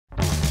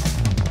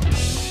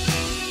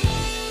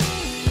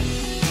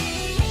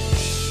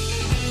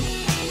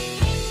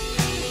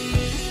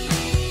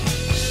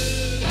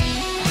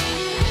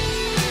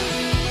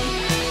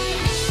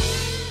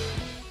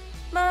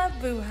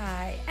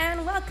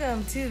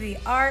Welcome to the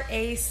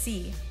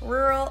RAC,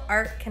 Rural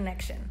Art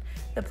Connection,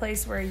 the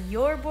place where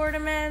your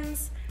boredom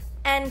ends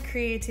and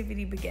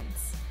creativity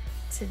begins.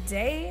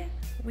 Today,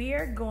 we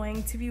are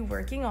going to be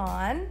working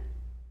on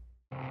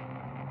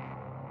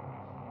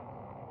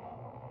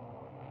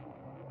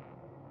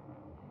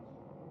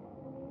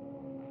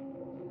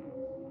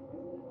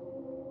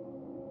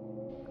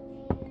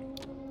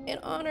in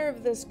honor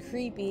of this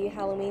creepy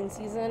Halloween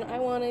season, I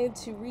wanted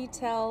to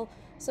retell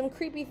some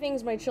creepy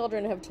things my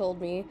children have told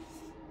me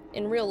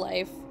in real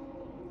life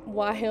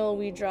while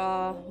we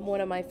draw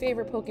one of my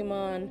favorite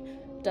Pokemon,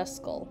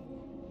 Duskull.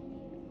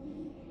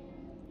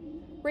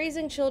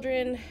 Raising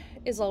children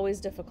is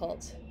always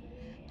difficult.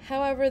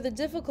 However, the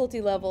difficulty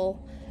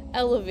level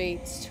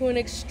elevates to an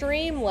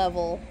extreme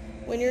level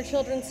when your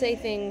children say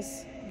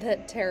things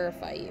that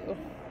terrify you.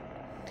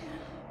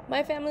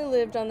 My family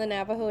lived on the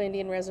Navajo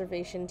Indian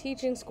Reservation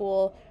teaching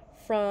school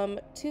from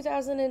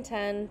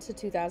 2010 to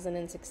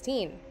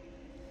 2016.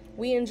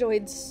 We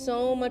enjoyed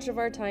so much of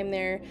our time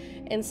there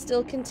and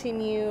still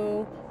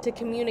continue to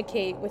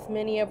communicate with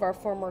many of our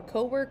former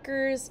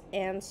co-workers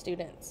and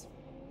students.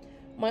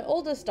 My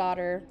oldest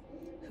daughter,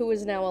 who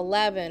is now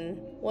 11,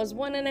 was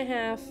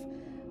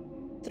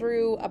 1.5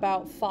 through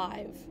about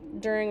 5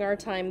 during our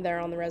time there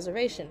on the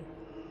reservation.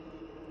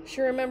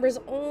 She remembers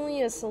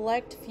only a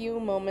select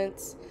few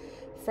moments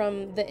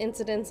from the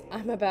incidents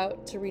I'm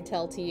about to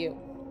retell to you.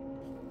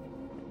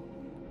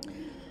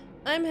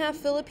 I'm half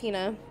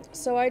Filipina,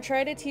 so I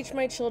try to teach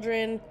my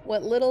children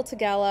what little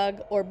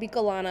Tagalog or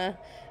Bicolana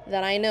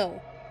that I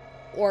know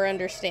or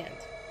understand.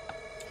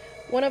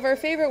 One of our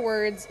favorite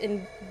words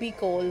in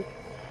Bicol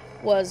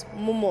was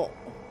mumo,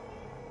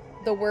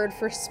 the word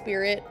for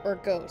spirit or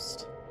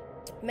ghost.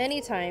 Many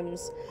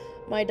times,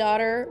 my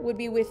daughter would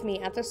be with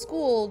me at the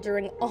school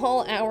during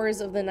all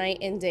hours of the night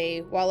and day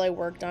while I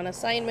worked on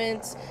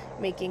assignments,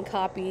 making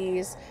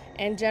copies,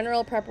 and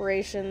general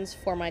preparations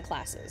for my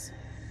classes.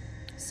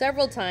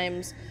 Several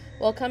times,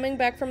 while coming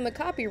back from the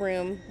copy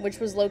room, which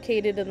was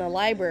located in the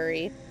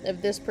library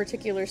of this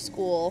particular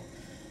school,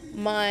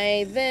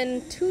 my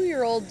then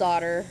 2-year-old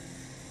daughter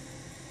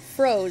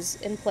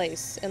froze in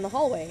place in the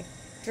hallway,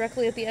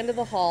 directly at the end of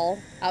the hall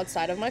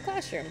outside of my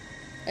classroom,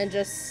 and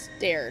just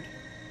stared.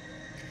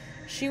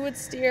 She would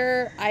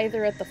stare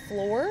either at the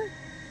floor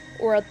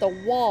or at the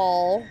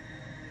wall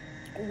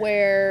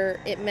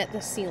where it met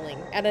the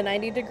ceiling at a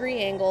 90-degree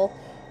angle,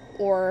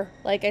 or,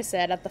 like I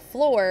said, at the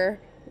floor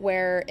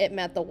where it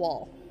met the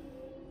wall.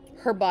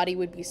 Her body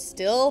would be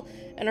still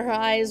and her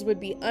eyes would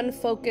be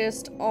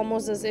unfocused,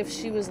 almost as if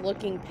she was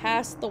looking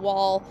past the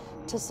wall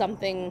to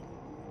something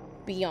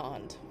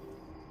beyond.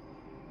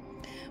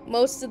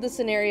 Most of the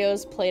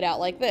scenarios played out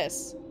like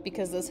this,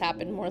 because this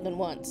happened more than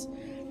once.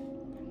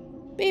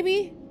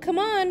 "Baby, come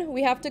on,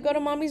 we have to go to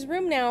Mommy's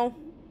room now."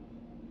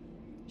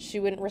 She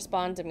wouldn't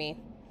respond to me,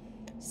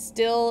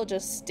 still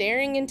just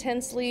staring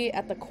intensely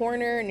at the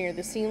corner near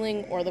the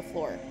ceiling or the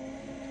floor.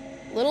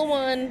 "Little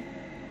one,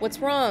 what's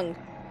wrong?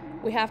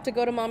 We have to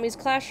go to Mommy's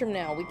classroom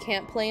now. We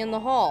can't play in the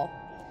hall."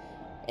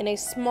 In a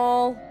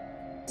small,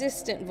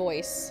 distant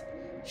voice,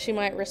 she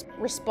might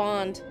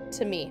respond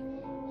to me,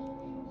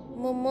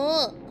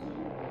 "Mama."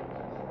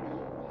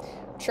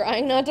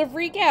 Trying not to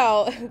freak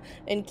out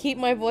and keep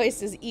my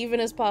voice as even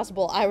as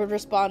possible, I would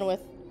respond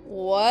with,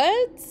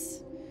 "What?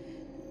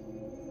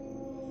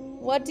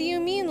 What do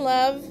you mean,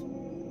 love?"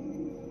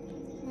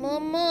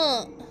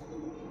 "Mama,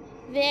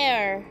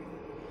 there."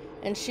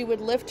 And she would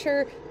lift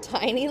her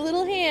tiny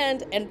little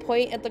hand and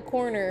point at the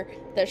corner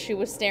that she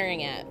was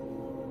staring at.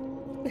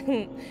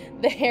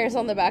 The hairs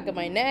on the back of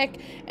my neck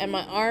and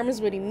my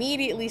arms would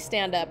immediately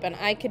stand up, and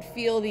I could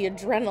feel the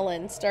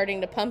adrenaline starting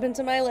to pump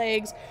into my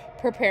legs,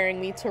 preparing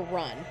me to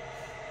run.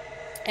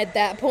 At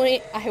that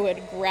point, I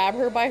would grab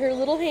her by her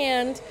little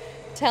hand,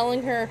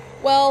 telling her,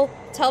 "Well,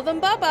 tell them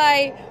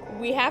bye-bye.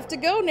 We have to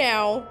go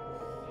now."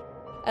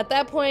 At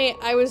that point,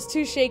 I was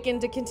too shaken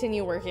to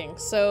continue working,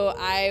 so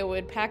I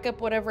would pack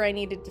up whatever I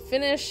needed to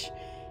finish,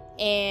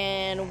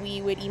 and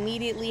we would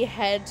immediately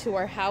head to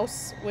our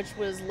house, which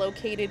was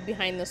located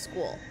behind the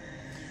school.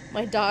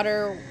 My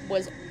daughter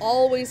was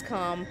always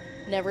calm,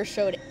 never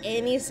showed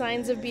any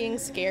signs of being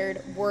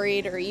scared,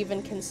 worried, or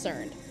even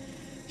concerned.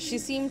 She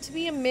seemed to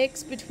be a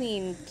mix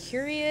between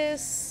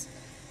curious,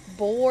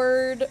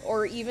 bored,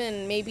 or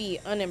even maybe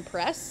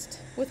unimpressed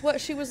with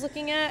what she was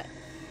looking at.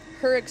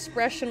 Her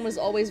expression was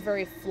always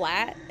very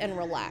flat and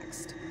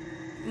relaxed.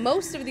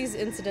 Most of these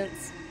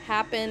incidents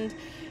happened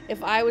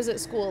if I was at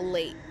school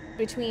late,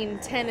 between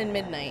 10 and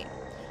midnight.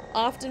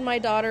 Often my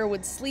daughter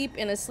would sleep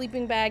in a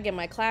sleeping bag in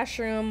my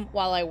classroom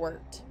while I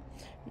worked.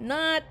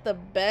 Not the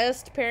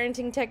best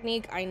parenting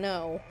technique, I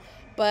know,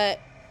 but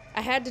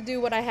I had to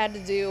do what I had to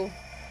do,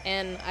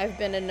 and I've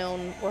been a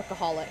known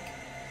workaholic.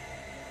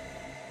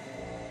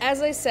 As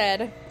I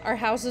said, our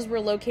houses were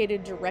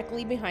located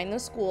directly behind the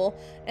school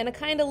in a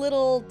kind of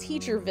little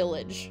teacher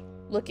village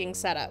looking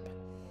setup.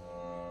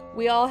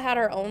 We all had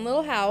our own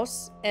little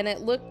house, and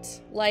it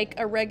looked like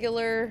a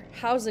regular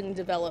housing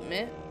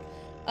development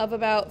of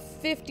about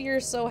 50 or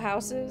so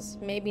houses,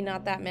 maybe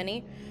not that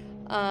many,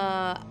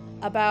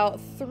 about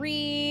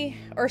 3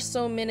 or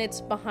so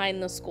minutes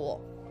behind the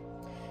school.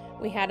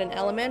 We had an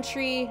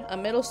elementary, a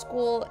middle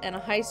school, and a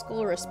high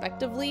school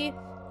respectively,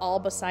 all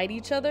beside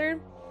each other.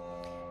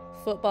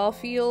 Football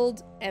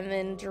field, and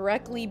then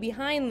directly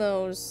behind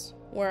those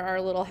were our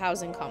little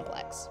housing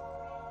complex.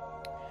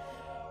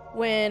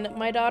 When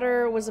my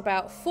daughter was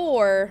about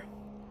 4,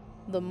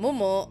 the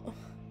mumu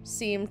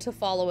seemed to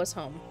follow us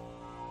home.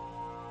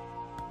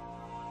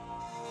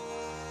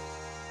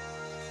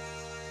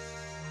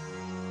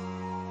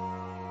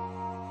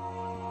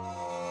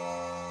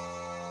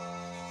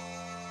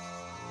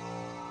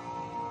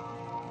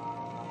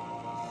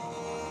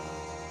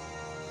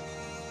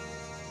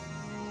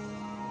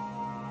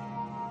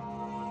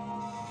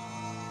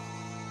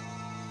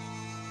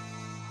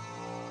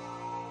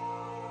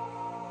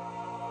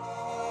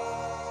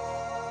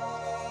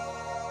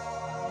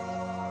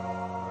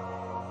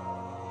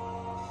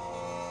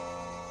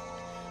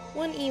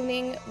 One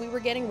evening, we were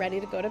getting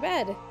ready to go to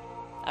bed.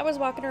 I was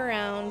walking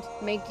around,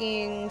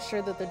 making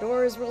sure that the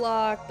doors were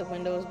locked, the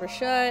windows were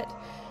shut,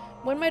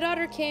 when my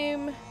daughter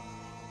came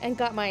and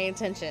got my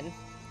attention.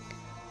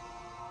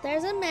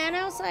 "There's a man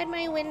outside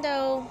my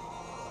window.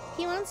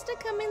 He wants to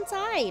come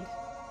inside."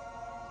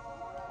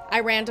 I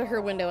ran to her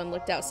window and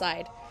looked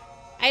outside.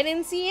 I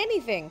didn't see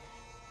anything.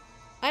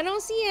 "I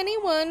don't see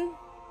anyone."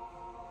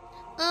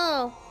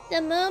 "Oh, the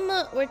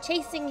mumu were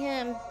chasing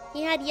him.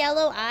 He had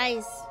yellow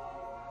eyes."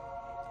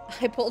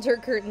 I pulled her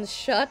curtains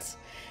shut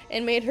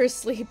and made her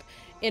sleep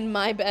in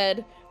my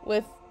bed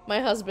with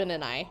my husband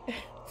and I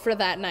for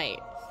that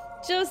night,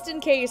 just in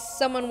case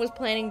someone was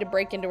planning to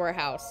break into our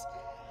house.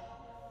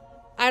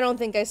 I don't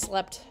think I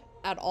slept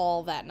at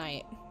all that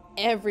night.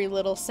 Every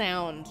little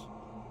sound,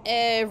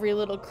 every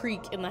little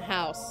creak in the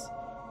house,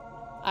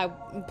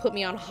 put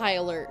me on high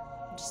alert,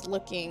 just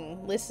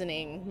looking,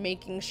 listening,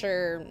 making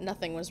sure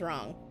nothing was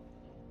wrong.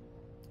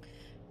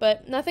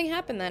 But nothing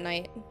happened that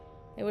night.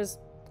 It was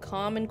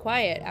calm and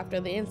quiet after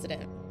the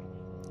incident.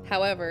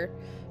 However,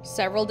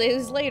 several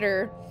days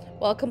later,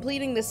 while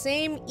completing the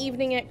same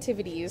evening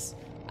activities,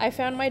 I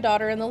found my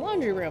daughter in the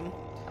laundry room,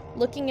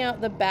 looking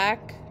out the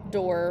back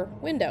door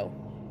window.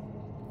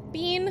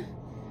 "Bean,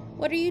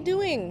 what are you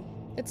doing?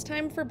 It's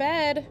time for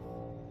bed."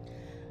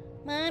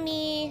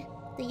 "Mommy,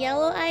 the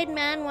yellow-eyed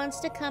man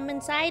wants to come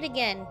inside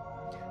again.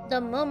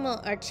 The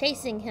mumu are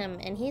chasing him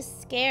and he's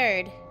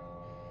scared."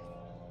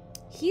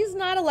 "He's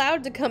not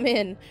allowed to come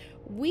in.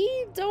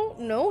 We don't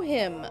know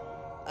him.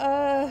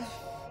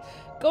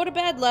 Go to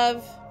bed,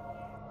 love."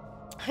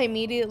 I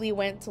immediately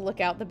went to look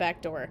out the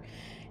back door,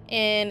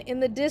 and in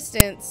the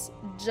distance,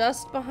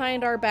 just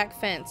behind our back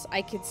fence,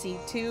 I could see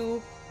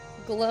 2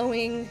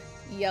 glowing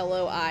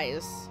yellow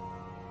eyes.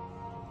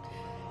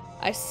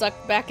 I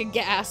sucked back a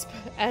gasp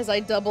as I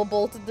double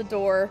bolted the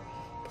door,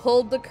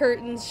 pulled the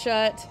curtains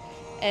shut,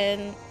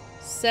 and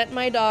sent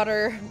my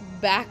daughter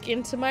back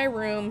into my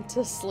room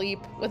to sleep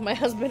with my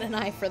husband and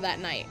I for that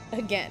night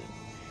again.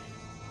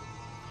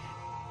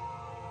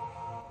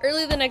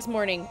 Early the next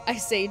morning, I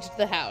saged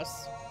the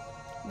house.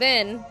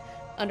 Then,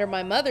 under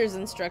my mother's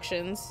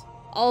instructions,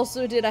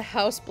 also did a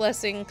house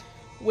blessing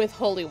with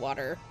holy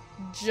water,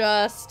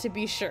 just to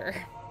be sure.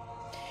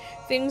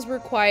 Things were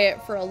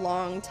quiet for a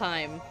long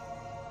time,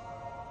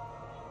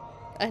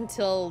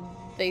 until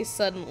they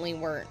suddenly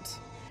weren't.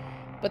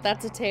 But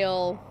that's a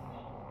tale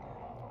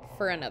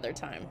for another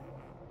time.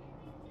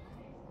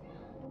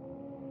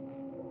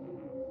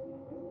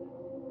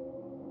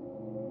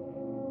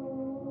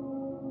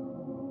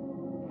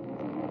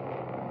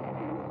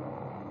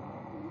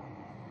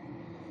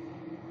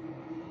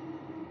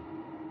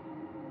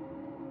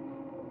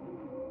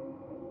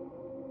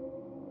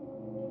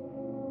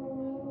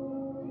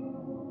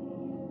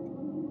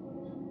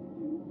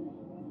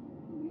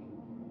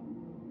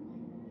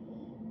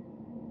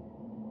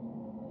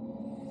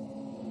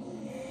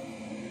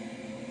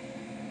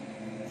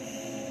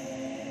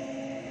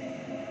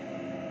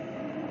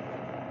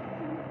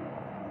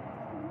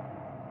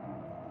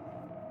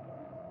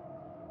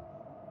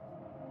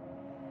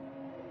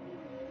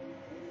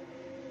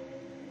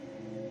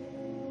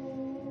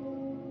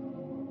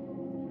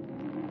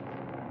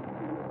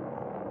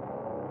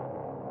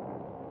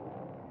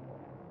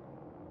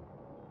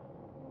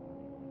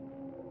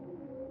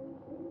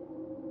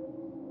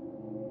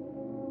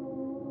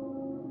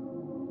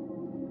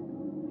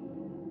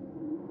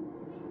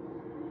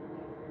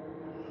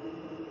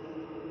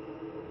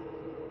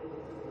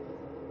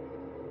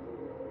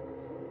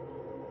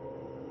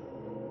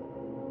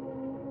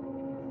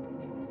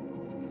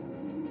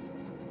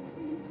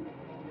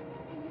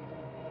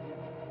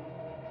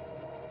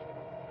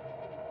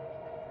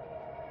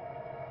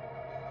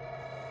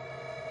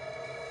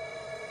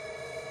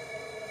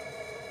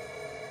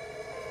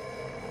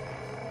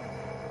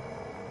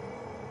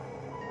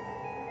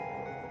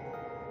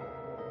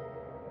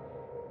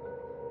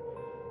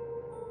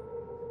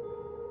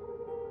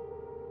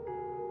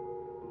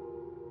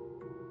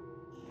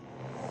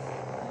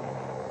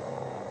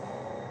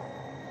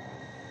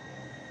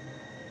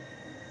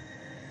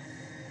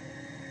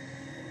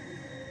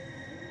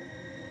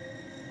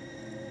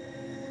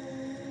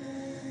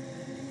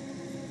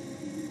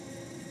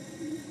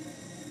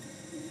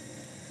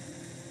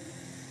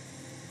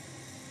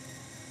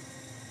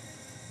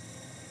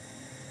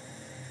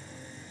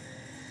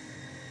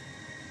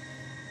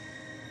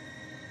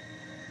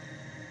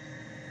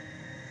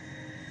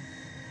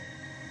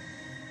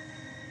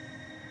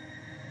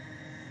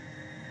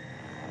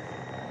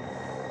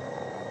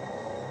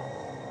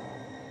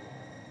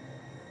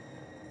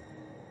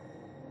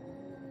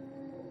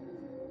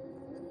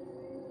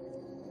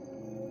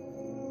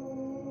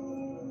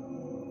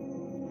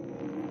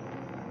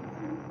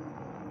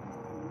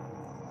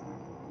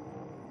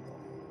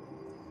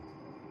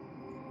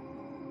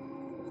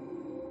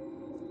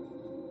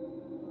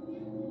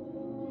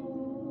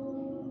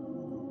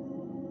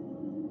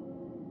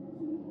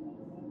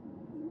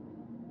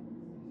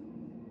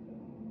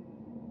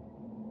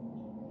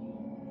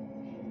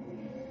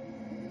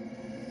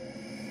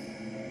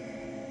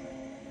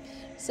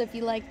 So if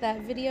you like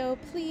that video,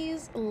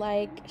 please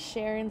like,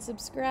 share, and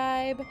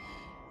subscribe.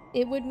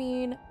 It would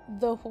mean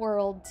the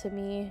world to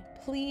me.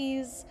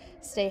 Please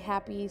stay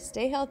happy,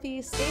 stay healthy,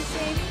 stay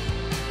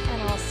safe,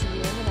 and I'll see you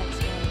in the next